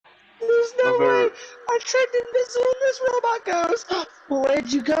There's no way. I turned invisible and this robot goes. Well,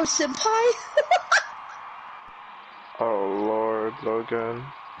 where'd you go, senpai? Oh Lord, Logan.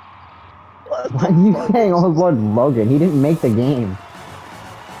 Why are you saying, oh Lord, Logan? He didn't make the game.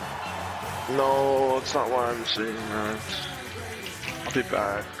 No, it's not why I'm saying that. I'll be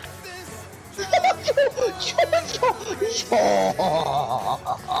back.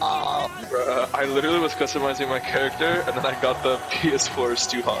 Bruh, I literally was customizing my character, and then I got the PS4 is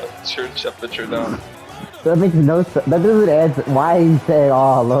too hot. Turn temperature down. That makes no sense. That doesn't answer. Why are you saying,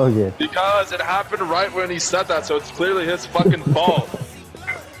 oh, Logan? Because it happened right when he said that, so it's clearly his fucking fault.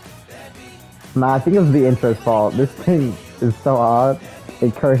 Nah, I think it was the intro's fault. This thing is so odd.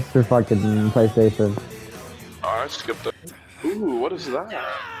 It cursed your fucking PlayStation. Alright, skip that. Ooh, what is that?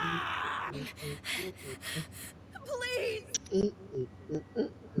 Please.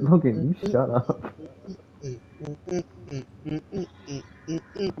 Logan, you shut up.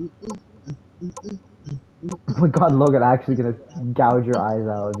 Oh my god, Logan, I'm actually gonna gouge your eyes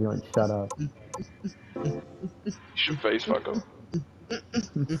out if you don't shut up. You should face fuck him.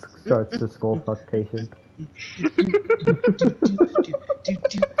 Starts the skull fucktation.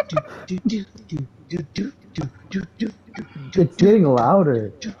 It's getting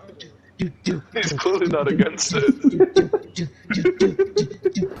louder. He's clearly not against it.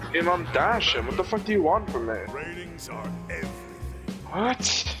 Hey, I'm dashing. What the fuck do you want from me? Ratings are everything. What?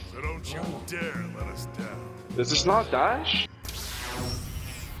 So don't you dare let us down. Is this not Dash?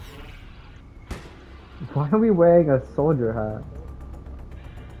 Why are we wearing a soldier hat?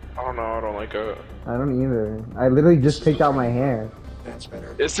 I don't know, I don't like it. I don't either. I literally just picked out my hair.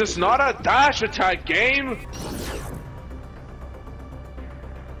 Is this not a dash attack game?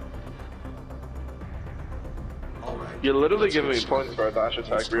 You're literally giving me points for a dash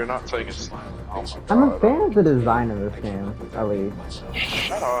attack, but you're not saying it's... Oh my god. I'm a fan of the design of this game, at least.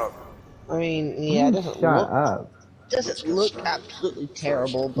 Shut up. I mean, yeah, it doesn't Shut look. up. Doesn't look absolutely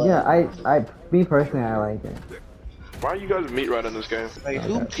terrible, but Yeah, me personally, I like it. Why are you guys meat right in this game? like,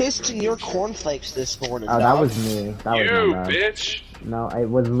 who pissed in your cornflakes this morning? Oh, that dog? was me. That was You, my bad. bitch! No, I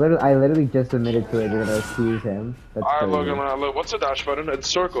literally just admitted to it. You're gonna accuse him. That's Alright, crazy. Logan, look, what's the dash button? It's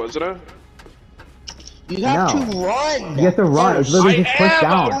circle, isn't it? You have No. to run. You have to run. It's first. literally just push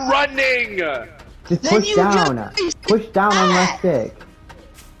down. running! Just Then push you down. just- Push down on left stick.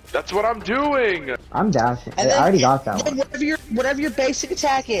 That's what I'm doing! I'm dashing. And I already got that then one. whatever your basic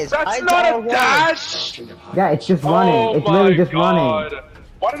attack is. That's I not got a one. dash! Yeah, it's just running. Oh It's literally my just god! running.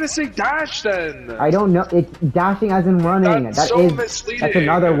 Why did it say dash then? I don't know. It's dashing as in running. That's That so is. misleading. That's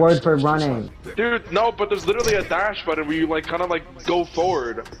another word for running. Dude, no, but there's literally a dash button where you like kind of like go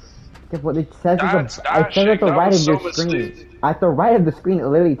forward. Yeah, what it says That's it says at the dashing. right That of your was so screen. misleading. At the right of the screen, it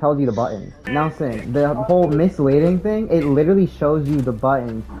literally tells you the buttons. Nelson, the whole misleading thing, it literally shows you the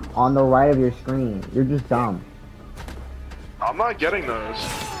buttons on the right of your screen. You're just dumb. I'm not getting those.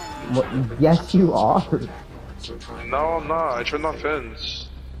 What, yes, you are. No, I'm not. I turned on fins.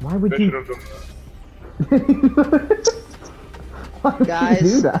 Why would I you? should have Why would Guys, you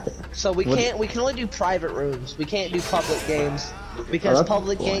do that? So we can only do private rooms. We can't do public games because that's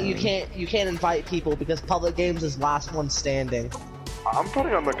public game boring. you can't invite people because public games is last one standing. I'm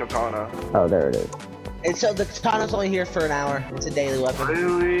putting on the katana. Oh, there it is. And so the katana's only here for an hour. It's a daily weapon.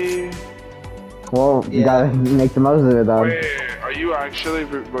 Really? Well, you Yeah. gotta make the most of it, though. Wait, are you actually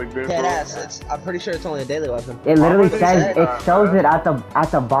like being Dead for ass. I'm pretty sure it's only a daily weapon. It literally would they says say it that, shows man? it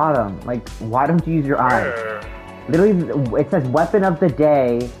at the bottom. Like, why don't you use your eyes? Where? Literally, it says weapon of the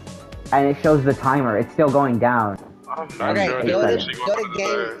day, and it shows the timer. It's still going down. I'm not Okay, sure. go it's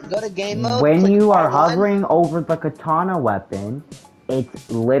to game mode. When click you are R1. hovering over the katana weapon, it's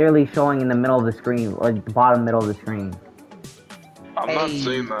literally showing in the middle of the screen, or the bottom middle of the screen. I'm not Hey.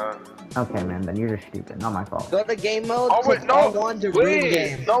 seeing that. Okay, man, then you're just stupid. Not my fault. Go to game mode. Oh wait, click no! R1 to room Wait,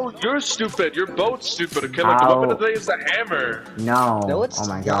 game. no, you're stupid. You're both stupid. Okay, like the Ow. weapon of the day is the hammer. No. No, it's oh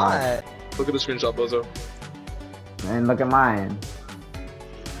my not. god. Look at the screenshot, Bozo. And look at mine.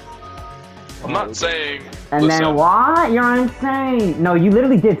 I'm not saying. And then what? You're insane. No, you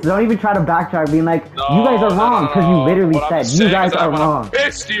literally did. So don't even try to backtrack being like, you guys are wrong, because you literally What I'm said, you saying guys is that are when wrong. I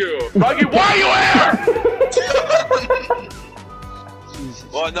pissed you. Buggy, why are you here?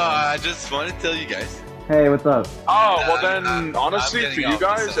 Well, no, I just want to tell you guys. Hey, what's up? Oh, well I'm then, honestly, getting for you off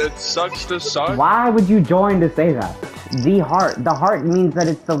guys, this. it sucks to suck. Why would you join to say that? The heart means that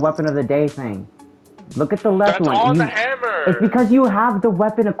it's the weapon of the day thing. Look at the left That's one. on You- the hammer. It's because you have the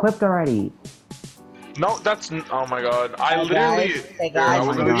weapon equipped already. No, that's. Oh my god. I Hey, literally. guys. Hey, Here, guys, I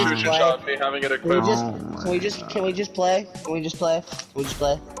was can gonna we shoot just your play? shot, me having it Can we equipped. just Oh can we just play? Can we just play? Can we just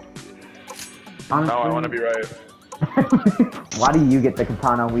play? Honestly, No, I wanna be right. Why do you get the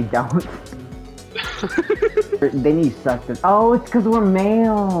katana? We don't. Then you suck this. Oh, it's because we're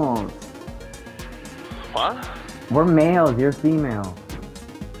males. What? We're males. You're female.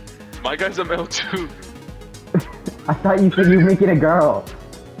 My guy's a male too. I thought you said you were making a girl.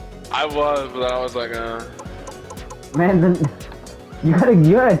 I was, but then I was like, Man, then you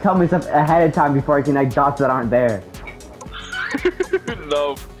gotta tell me stuff ahead of time before I connect dots that aren't there.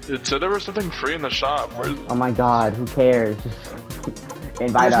 No, it said there was something free in the shop. Where's... Oh my god, who cares? Just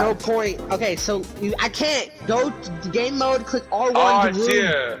invite There's no us. point. Okay, so I can't go to game mode. Click R1 Oh, I to see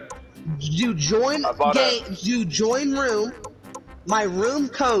room. it. You join I bought game. You join room. My room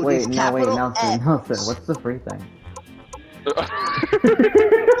code Wait, is no, wait, capital Nelson, X. Nelson, what's the free thing?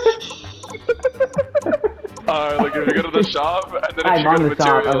 Alright, like if you go to the shop, and then if I'm you go on to the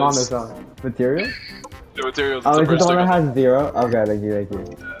shop, materials, I'm on the shop. Materials? the materials, Oh, it's is the it the first one thing. that has 0? Okay, thank you.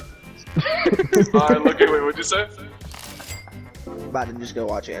 Alright, look, wait, what'd you say? I'm about to just go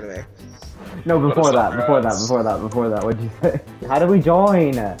watch anime. No, before Let us that, know, before that, what'd you say? How do we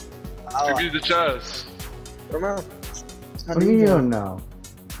join? Give me the chest. I don't know. What do you mean you don't know?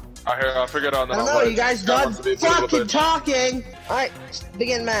 Alright, I'll figure it out. I don't know. You guys done fucking talking? Alright,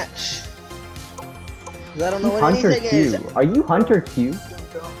 begin match. 'Cause I don't know what Hunter anything Q. is. Are you Hunter Q?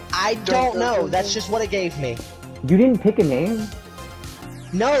 I don't know. That's just what it gave me. You didn't pick a name?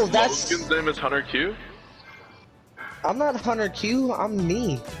 No, that's. Logan's name is Hunter Q? I'm not Hunter Q. I'm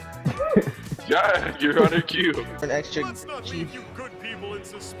me. Yeah, you're Hunter Q. An extra. Let's not leave you good people in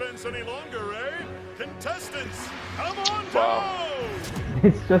suspense any longer, eh? Contestants, come on Wow. down!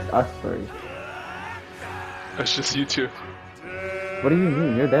 It's just us three. It's just you two. What do you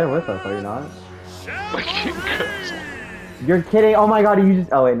mean? You're there with us, are you not? Like King Chris. You're kidding! Oh my god, you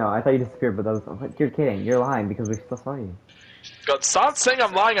just- Oh wait, no, I thought you disappeared, but that was- You're kidding, you're lying because we still saw you. God, stop saying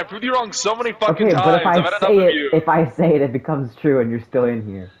I'm lying. I proved you wrong so many fucking Okay, times. but if I've had I enough say of it, you. if I say it, it becomes true and you're still in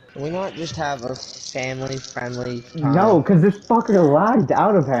here. Can we not just have a family-friendly time? No, because this fucker lagged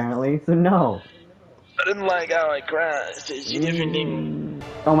out apparently, so no. I didn't like how I crashed. It's a different thing.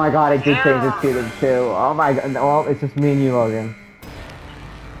 Oh my god, it did change it to the 2. Oh my god, well, it's just me and you, Logan.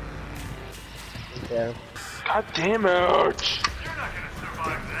 Yeah. God damn it. You're not gonna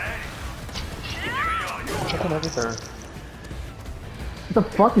survive that. Chicken everything. What the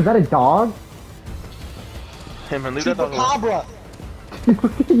fuck, is that a dog? Hey man, leave that dog alone. Chupacabra.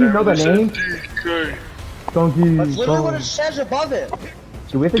 You know the name? DK. Donkey That's literally what it Kong. says above it.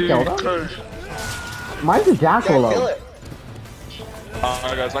 Do we have to kill them? DK. Mine's a Gotta kill jackalope. it.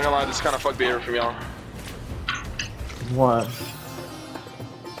 Alright guys, not gonna lie, this kind of fucked the air from y'all. What?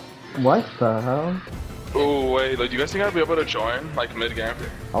 What the hell? Oh wait, like, do you guys think I'd be able to join, like, mid-game?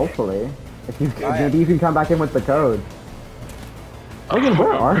 Hopefully. If you yeah. maybe you can come back in with the code. Logan,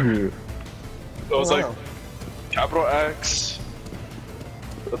 where are you? It was like, Wow. capital X.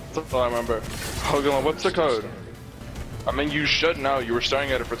 That's all I remember. Hogan, what's the code? I mean, you should know. You were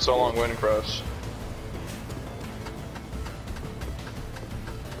staring at it for so long waiting for us.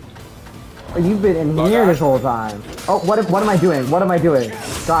 You've been in here this whole time. Oh, what am I doing? What am I doing?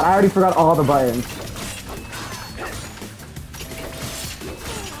 God, I already forgot all the buttons.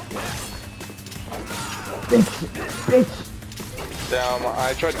 Bitch! Bitch! Damn,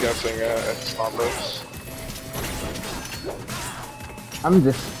 I tried guessing it. It's not this. I'm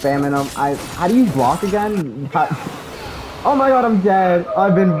just spamming them. How do you block again? Oh my god, I'm dead.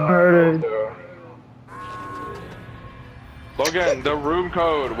 I've been murdered. Logan, the room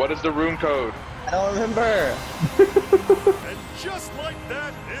code. What is the room code? I don't remember. And just like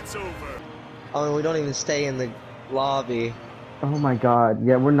that, it's over. Oh, and we don't even stay in the lobby. Oh my god.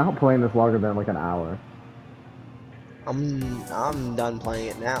 Yeah, we're not playing this longer than like an hour. I'm done playing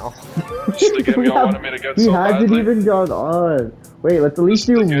it now. Just the game y'all wanted me to get He so hasn't badly. even gone on. Wait, let's at least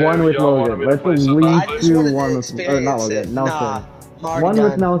Just the do game one with y'all wanted Logan. me to Let's play at so least I just do wanted one to with not experience Logan, it. Nelson. Nah, I'm already One done.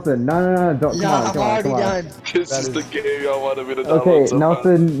 with Nelson. No, don't come Nah, on, I'm come on, already come on. done. This is the game y'all wanted me to download Okay, so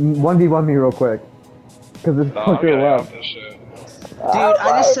Nelson, 1v1 me real quick. Cause this bad. Nah, I'm fucker getting left. off this shit. Dude,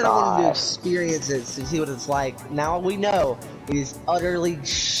 I just said I wanted to experience it to see what it's like. Now we know it is utterly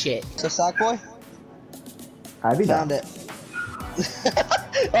shit. So, Sackboy? I'd be Found down. it.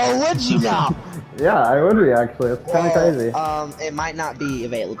 Oh, would you now? Yeah, I would be actually. It's kind of crazy. It might not be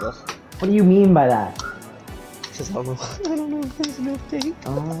available. What do you mean by that? Cause I don't know. I don't know if there's an update.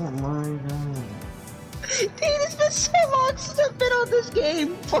 Oh my god. Dude, it's been so long since I've been on this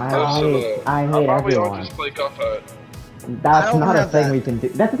game. Fuck I off. hate How about we all everyone. just play Cuphead? I That's don't not a have thing that. we can do.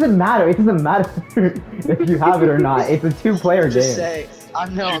 That doesn't matter. It doesn't matter if you have it or not. It's a 2-player Just game. say, I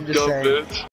know, I'm You just dumb saying. bitch.